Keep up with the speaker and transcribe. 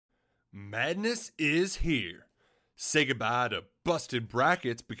Madness is here. Say goodbye to busted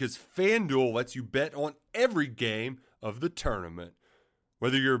brackets because FanDuel lets you bet on every game of the tournament.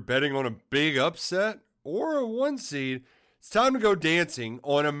 Whether you're betting on a big upset or a one seed, it's time to go dancing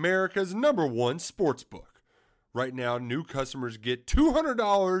on America's #1 sportsbook. Right now, new customers get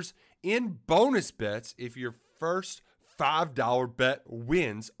 $200 in bonus bets if your first $5 bet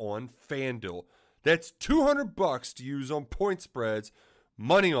wins on FanDuel. That's $200 to use on point spreads,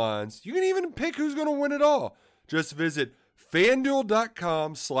 money lines. You can even pick who's going to win it all. Just visit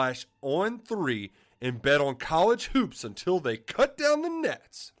FanDuel.com/on3 and bet on college hoops until they cut down the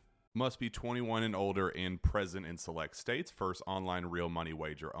nets. Must be 21 and older and present in select states. First online real money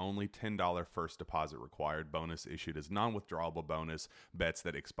wager only. $10 first deposit required. Bonus issued as non-withdrawable bonus. Bets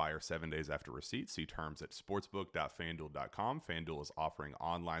that expire 7 days after receipt. See terms at sportsbook.fanduel.com. FanDuel is offering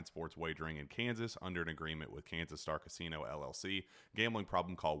online sports wagering in Kansas under an agreement with Kansas Star Casino, LLC. Gambling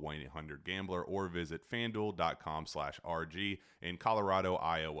problem? Call 1-800-GAMBLER or visit fanduel.com/RG in Colorado,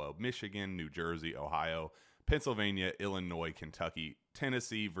 Iowa, Michigan, New Jersey, Ohio, Pennsylvania, Illinois, Kentucky,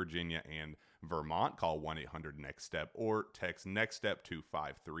 Tennessee, Virginia, and Vermont. Call 1-800-NEXT-STEP or text NEXT-STEP to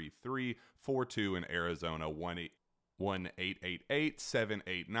 53342 in Arizona,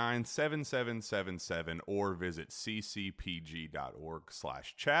 1-888-789-7777 or visit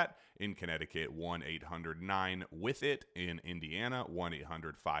ccpg.org/chat. In Connecticut, 1-800-9-WITH-IT. In Indiana,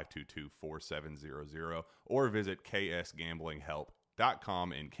 1-800-522-4700 or visit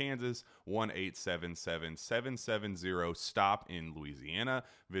ksgamblinghelp.com. In Kansas, 1-877-770-STOP in Louisiana.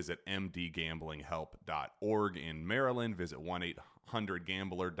 Visit mdgamblinghelp.org in Maryland. Visit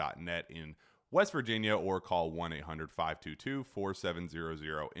 1-800-gambler.net in West Virginia or call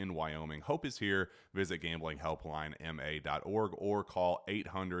 1-800-522-4700 in Wyoming. Hope is here. Visit gamblinghelplinema.org or call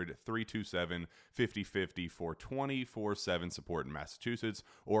 800-327-5050 for 24/7 support in Massachusetts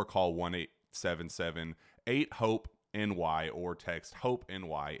or call 1-877-8-HOPE NY or text Hope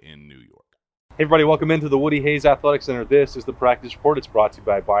NY in New York. Hey everybody, welcome into the Woody Hayes Athletic Center. This is the Practice Report. It's brought to you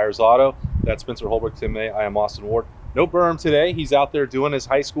by Byers Auto. That's Spencer Holbrook, Tim May. I am Austin Ward. No Berm today. He's out there doing his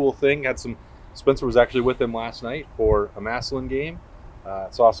high school thing. Spencer was actually with him last night for a Massillon game.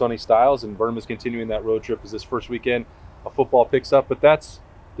 Saw Sonny Styles, and Berm is continuing that road trip as this first weekend of football picks up. But that's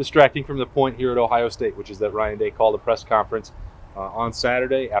distracting from the point here at Ohio State, which is that Ryan Day called a press conference on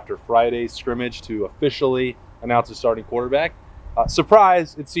Saturday after Friday's scrimmage to officially announce a starting quarterback.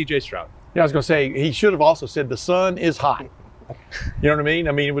 Surprise, it's C.J. Stroud. Yeah, I was going to say, he should have also said the sun is hot. You know what I mean?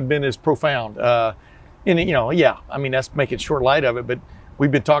 I mean, it would have been as profound. That's making short light of it, but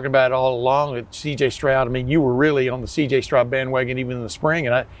we've been talking about it all along with C.J. Stroud. I mean, you were really on the C.J. Stroud bandwagon even in the spring,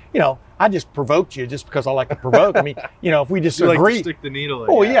 and I just provoked you just because I like to provoke. I mean, if we just agree. Like to stick the needle in.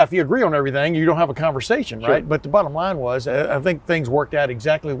 Oh, yeah, if you agree on everything, you don't have a conversation, right? Sure. But the bottom line was, I think things worked out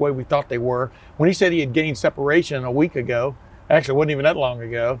exactly the way we thought they were. When he said he had gained separation a week ago, actually it wasn't even that long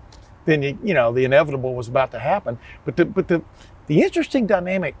ago, then, the inevitable was about to happen. But the interesting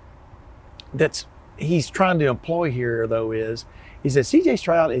dynamic that's he's trying to employ here, though, is that C.J.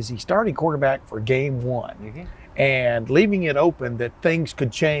 Stroud is the starting quarterback for game one. Mm-hmm. And leaving it open that things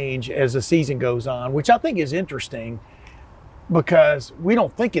could change as the season goes on, which I think is interesting because we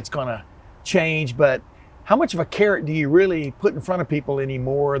don't think it's going to change, but how much of a carrot do you really put in front of people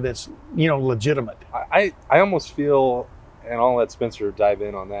anymore that's, legitimate? I almost feel, and I'll let Spencer dive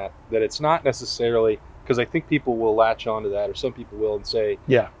in on that it's not necessarily, because I think people will latch onto that, or some people will, and say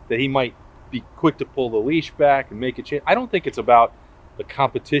that he might be quick to pull the leash back and make a change. I don't think it's about the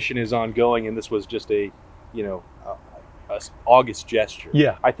competition is ongoing and this was just a August gesture.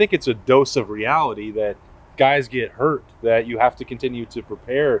 Yeah. I think it's a dose of reality that guys get hurt, that you have to continue to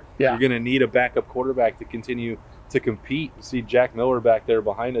prepare. Yeah. You're going to need a backup quarterback to continue to compete. You see Jack Miller back there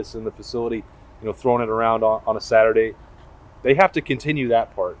behind us in the facility, throwing it around on a Saturday. They have to continue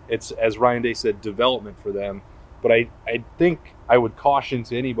that part. It's, as Ryan Day said, development for them. But I think I would caution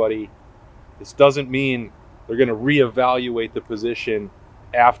to anybody, this doesn't mean they're going to reevaluate the position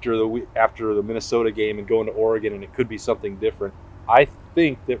after the Minnesota game and going to Oregon, and it could be something different. I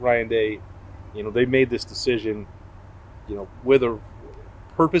think that Ryan Day, they made this decision,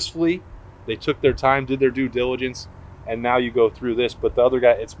 purposefully. They took their time, did their due diligence, and now you go through this. But the other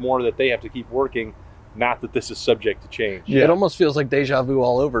guy, it's more that they have to keep working, not that this is subject to change. Yeah. It almost feels like deja vu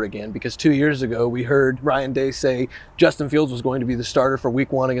all over again, because 2 years ago we heard Ryan Day say Justin Fields was going to be the starter for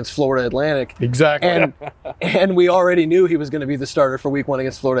week one against Florida Atlantic. Exactly. And we already knew he was going to be the starter for week one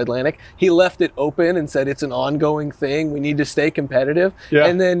against Florida Atlantic. He left it open and said it's an ongoing thing. We need to stay competitive. Yeah.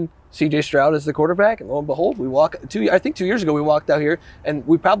 And then C.J. Stroud is the quarterback, and lo and behold, I think 2 years ago we walked out here and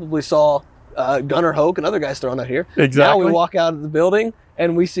we probably saw Gunnar Hoke and other guys thrown out here. Exactly. Now we walk out of the building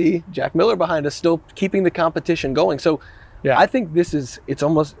and we see Jack Miller behind us still keeping the competition going. So I think it's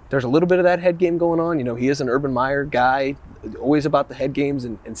almost, there's a little bit of that head game going on. He is an Urban Meyer guy, always about the head games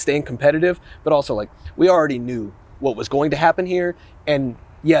and staying competitive, but also like we already knew what was going to happen here. And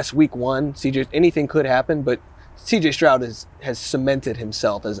yes, week one, anything could happen, but CJ Stroud has cemented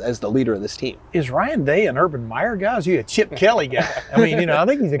himself as the leader of this team. Is Ryan Day an Urban Meyer guy? Or is he a Chip Kelly guy? I mean, I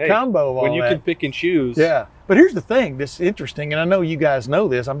think he's a combo of all when you that. can pick and choose. Yeah. But here's the thing that's interesting, and I know you guys know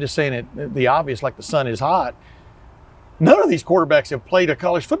this. I'm just saying it the obvious, like the sun is hot. None of these quarterbacks have played a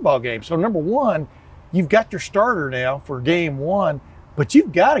college football game. So, number one, you've got your starter now for game one, but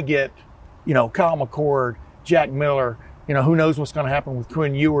you've got to get, Kyle McCord, Jack Miller, who knows what's going to happen with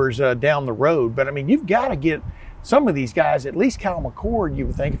Quinn Ewers down the road. But, I mean, you've got to get some of these guys, at least Kyle McCord, you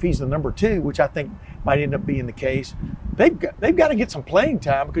would think, if he's the number two, which I think might end up being the case, they've got to get some playing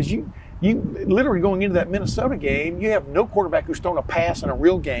time because you literally going into that Minnesota game, you have no quarterback who's thrown a pass in a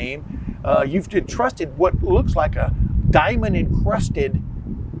real game. You've entrusted what looks like a diamond-encrusted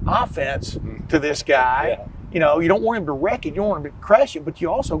offense to this guy. Yeah. You don't want him to wreck it. You don't want him to crash it, but you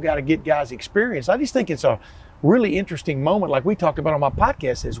also got to get guys experience. I just think it's a really interesting moment, like we talked about on my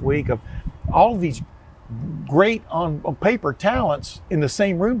podcast this week, of all of these great on paper talents in the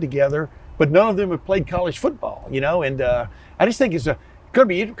same room together, but none of them have played college football, and I just think it's going to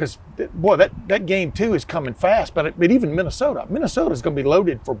be interesting because, boy, that game two is coming fast, but even Minnesota's going to be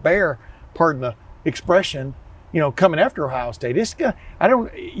loaded for bear, pardon the expression, coming after Ohio State.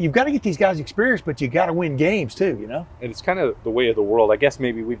 You've got to get these guys experience, but you got to win games too, And it's kind of the way of the world. I guess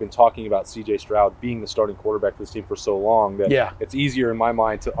maybe we've been talking about CJ Stroud being the starting quarterback for this team for so long that it's easier in my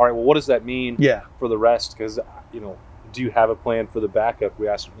mind to, all right, well, what does that mean for the rest? Because, do you have a plan for the backup? We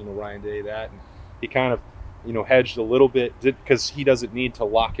asked, Ryan Day that, and he kind of, hedged a little bit because he doesn't need to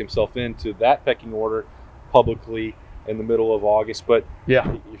lock himself into that pecking order publicly in the middle of August. But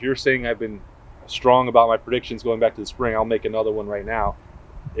if you're saying I've been strong about my predictions going back to the spring, I'll make another one right now.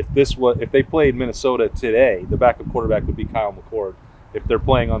 If they played Minnesota today, the backup quarterback would be Kyle McCord. If they're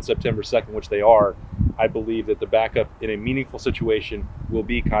playing on September 2nd, which they are, I believe that the backup in a meaningful situation will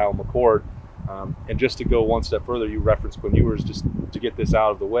be Kyle McCord. And just to go one step further, you referenced Quinn Ewers, just to get this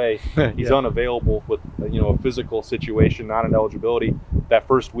out of the way. He's unavailable with a physical situation, not an eligibility. That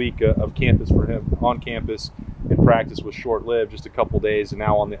first week of campus for him on campus and practice was short-lived, just a couple days, and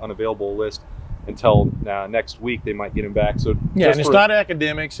now on the unavailable list until next week they might get him back. So and it's not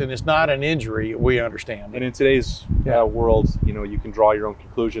academics and it's not an injury, we understand. And in today's world, you can draw your own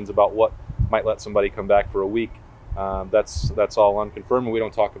conclusions about what might let somebody come back for a week. That's all unconfirmed, and we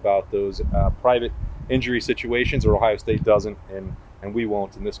don't talk about those private injury situations, or Ohio State doesn't, and we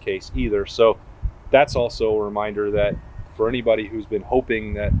won't in this case either. So that's also a reminder that for anybody who's been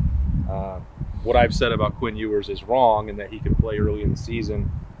hoping that what I've said about Quinn Ewers is wrong and that he can play early in the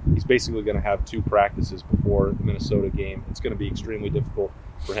season, he's basically going to have 2 practices before the Minnesota game. It's going to be extremely difficult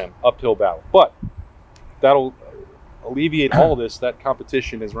for him, uphill battle. But that'll alleviate all this. That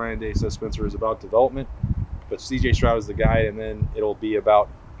competition, as Ryan Day says, Spencer, is about development. But CJ Stroud is the guy, and then it'll be about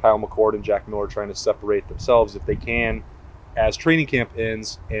Kyle McCord and Jack Miller trying to separate themselves if they can as training camp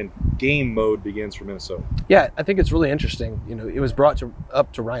ends and game mode begins for Minnesota. Yeah, I think it's really interesting. It was brought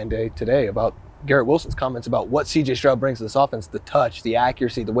up to Ryan Day today about Garrett Wilson's comments about what CJ Stroud brings to this offense, the touch, the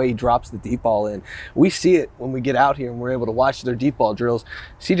accuracy, the way he drops the deep ball in. We see it when we get out here and we're able to watch their deep ball drills.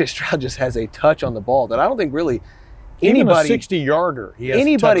 CJ Stroud just has a touch on the ball that I don't think really anybody, even a 60-yarder,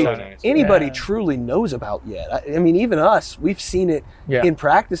 anybody truly knows about yet. I mean, even us, we've seen it in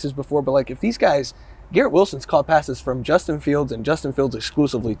practices before, but if these guys, Garrett Wilson's caught passes from Justin Fields and Justin Fields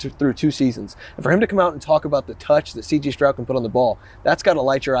exclusively through 2 seasons. And for him to come out and talk about the touch that CJ Stroud can put on the ball, that's got to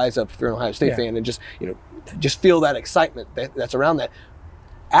light your eyes up if you're an Ohio State fan and just feel that excitement that's around that.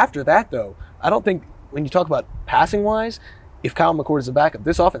 After that, though, I don't think when you talk about passing-wise, if Kyle McCord is the backup,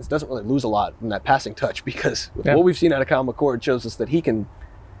 this offense doesn't really lose a lot from that passing touch because what we've seen out of Kyle McCord shows us that he can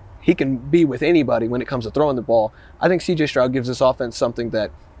be with anybody when it comes to throwing the ball. I think CJ Stroud gives this offense something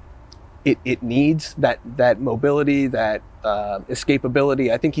that it needs, that mobility, that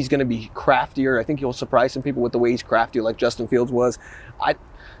escapability. I think he's going to be craftier. I think he'll surprise some people with the way he's crafty like Justin Fields was.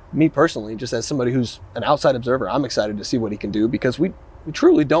 Me personally, just as somebody who's an outside observer, I'm excited to see what he can do because we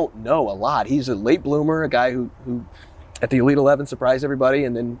truly don't know a lot. He's a late bloomer, a guy who at the Elite 11 surprised everybody,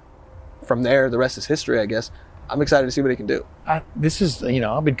 and then from there, the rest is history, I guess. I'm excited to see what he can do. I've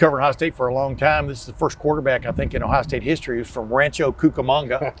been covering Ohio State for a long time. This is the first quarterback, I think, in Ohio State history who's from Rancho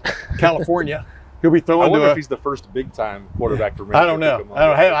Cucamonga, California. He'll be I throwing wonder to if he's the first big-time quarterback for I don't know.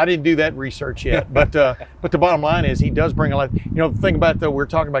 I didn't do that research yet, but the bottom line is he does bring a lot. The thing about we're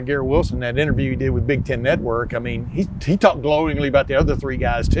talking about Garrett Wilson, that interview he did with Big Ten Network. I mean, he talked glowingly about the other three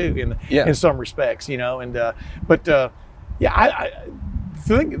guys too, in some respects, the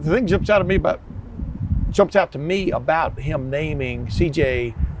thing jumps out to me about him naming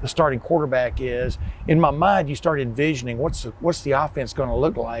CJ the starting quarterback is, in my mind, you start envisioning what's the offense going to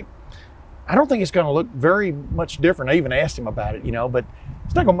look like. I don't think it's going to look very much different. I even asked him about it, but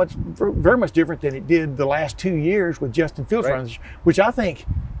it's not going to very much different than it did the last 2 years with Justin Fields running, which I think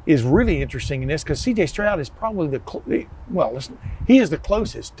is really interesting in this, because C.J. Stroud is probably he is the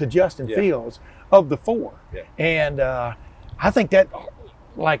closest to Justin Fields of the four, and I think that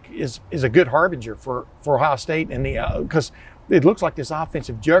is a good harbinger for Ohio State, and because it looks like this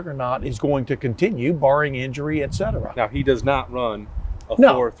offensive juggernaut is going to continue, barring injury, etc. Now, he does not run a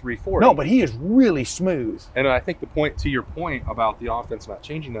 4-3-40. No, but he is really smooth. And I think the point, to your point about the offense not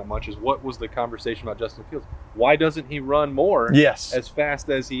changing that much, is what was the conversation about Justin Fields? Why doesn't he run more as fast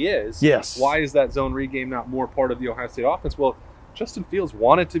as he is? Yes. Why is that zone read game not more part of the Ohio State offense? Well, Justin Fields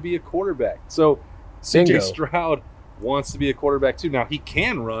wanted to be a quarterback. So C.J. Stroud wants to be a quarterback too. Now, he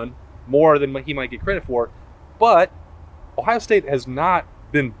can run more than he might get credit for, but Ohio State has not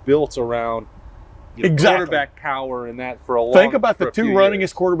been built around quarterback power and that for a long time. Think about the two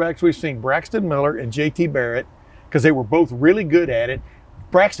runningest quarterbacks we've seen, Braxton Miller and J.T. Barrett, because they were both really good at it.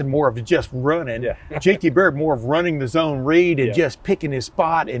 Braxton more of just running. J.T. Barrett more of running the zone read and just picking his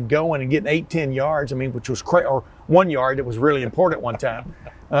spot and going and getting 8-10 yards. I mean, which was or 1 yard that was really important one time.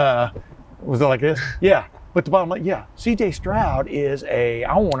 Was it like this? Yeah. But the bottom line, C.J. Stroud is I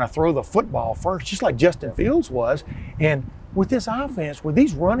want to throw the football first, just like Justin Fields was. And with this offense, with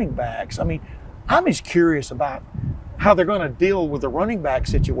these running backs, I mean, I'm as curious about how they're going to deal with the running back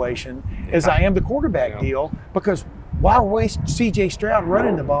situation as I am the quarterback deal, because why waste C.J. Stroud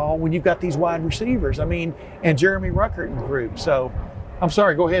running the ball when you've got these wide receivers? I mean, and Jeremy Ruckert and group. So I'm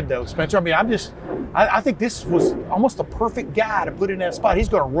sorry, go ahead though, Spencer. I mean, I think this was almost the perfect guy to put in that spot. He's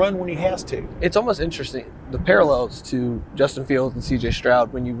going to run when he has to. It's almost interesting. The parallels to Justin Fields and C.J.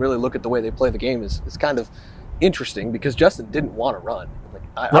 Stroud, when you really look at the way they play the game, is kind of interesting, because Justin didn't want to run.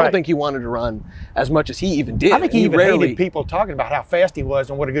 I don't think he wanted to run as much as he even did. I think he even hated people talking about how fast he was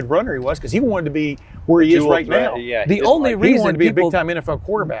and what a good runner he was, because he wanted to be where he is right now. Yeah, the only reason he wanted to be a big-time NFL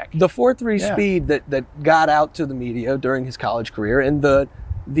quarterback. The 4.3 speed that got out to the media during his college career, and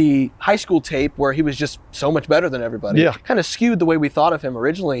the high school tape where he was just so much better than everybody, kind of skewed the way we thought of him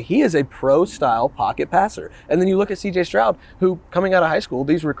originally. He is a pro-style pocket passer. And then you look at C.J. Stroud, who, coming out of high school,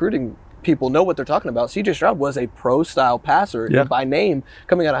 these recruiting people know what they're talking about. C.J. Stroud was a pro-style passer by name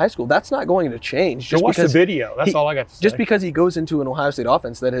coming out of high school. That's not going to change. Just watch the video. That's all I got to say. Just because he goes into an Ohio State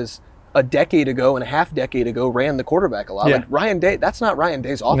offense that is a decade ago and a half decade ago ran the quarterback a lot. Like Ryan Day, that's not Ryan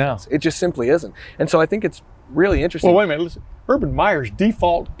Day's offense. No. It just simply isn't. And so I think it's really interesting. Well, wait a minute. Listen. Urban Meyer's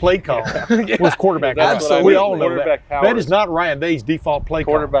default play call was quarterback power. Absolutely. We all know that. That is not Ryan Day's default play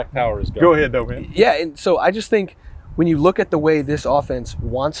call. Quarterback power is going. Go ahead, though, man. Yeah, and so I just think when you look at the way this offense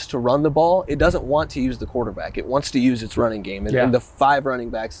wants to run the ball, it doesn't want to use the quarterback. It wants to use its running game. And the 5 running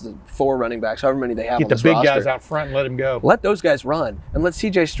backs, the 4 running backs, however many they have on this roster. Get the big guys out front and let them go. Let those guys run. And let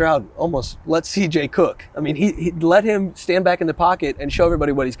C.J. Stroud let C.J. cook. I mean, he let him stand back in the pocket and show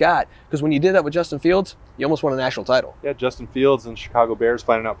everybody what he's got. Because when you did that with Justin Fields, you almost won a national title. Yeah, Justin Fields and Chicago Bears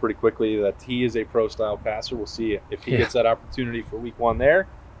finding out pretty quickly that he is a pro-style passer. We'll see if he gets that opportunity for week 1 there.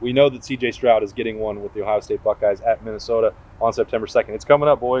 We know that C.J. Stroud is getting one with the Ohio State Buckeyes at Minnesota on September 2nd. It's coming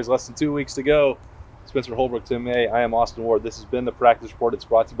up, boys. Less than 2 weeks to go. Spencer Holbrook, Tim May. I am Austin Ward. This has been the Practice Report. It's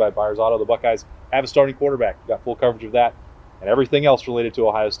brought to you by Byers Auto. The Buckeyes have a starting quarterback. We've got full coverage of that and everything else related to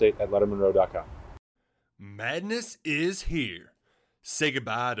Ohio State at LettermanRow.com. Madness is here. Say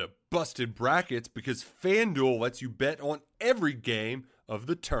goodbye to busted brackets, because FanDuel lets you bet on every game of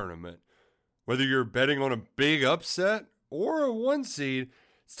the tournament. Whether you're betting on a big upset or a 1 seed,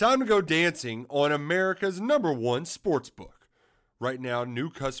 it's time to go dancing on America's #1 sportsbook. Right now, new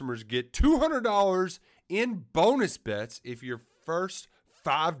customers get $200 in bonus bets if your first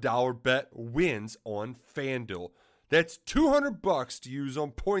 $5 bet wins on FanDuel. That's $200 to use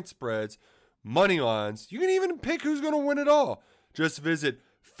on point spreads, money lines. You can even pick who's going to win it all. Just visit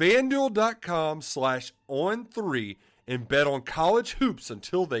FanDuel.com/on3 and bet on college hoops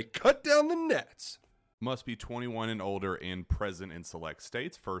until they cut down the nets. Must be 21 and older and present in select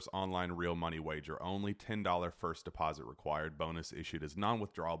states. First online real money wager only. $10 first deposit required. Bonus issued as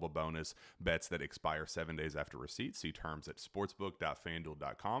non-withdrawable bonus. Bets that expire 7 days after receipt. See terms at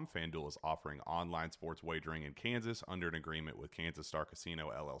sportsbook.fanduel.com. FanDuel is offering online sports wagering in Kansas under an agreement with Kansas Star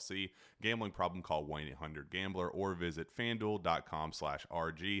Casino LLC. Gambling problem? Call 1-800-GAMBLER or visit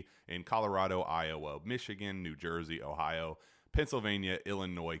fanduel.com/RG. In Colorado, Iowa, Michigan, New Jersey, Ohio, Pennsylvania,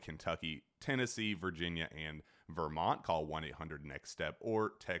 Illinois, Kentucky, Tennessee, Virginia, and Vermont. Call 1-800-NEXT-STEP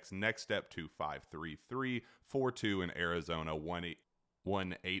or text NEXT STEP to 53342. In Arizona,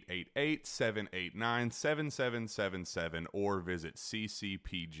 1-888-789-7777 or visit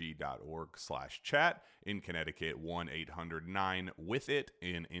ccpg.org/chat. In Connecticut, 1-800-9-WITH-IT.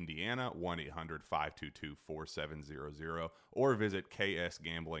 In Indiana, 1-800-522-4700 or visit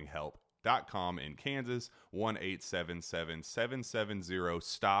ksgamblinghelp.com. In Kansas,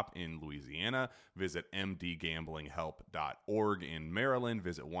 1-877-770-STOP. In Louisiana, visit mdgamblinghelp.org. In Maryland,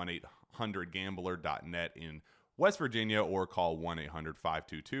 visit 1-800-gambler.net. In West Virginia, or call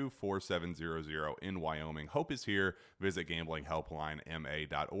 1-800-522-4700. In Wyoming, Hope is here. Visit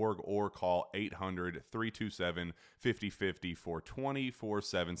gamblinghelplinema.org or call 800-327-5050 for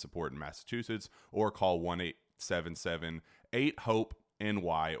 24/7 support in Massachusetts, or call 1-877-8-HOPE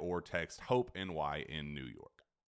NY or text HOPE NY in New York.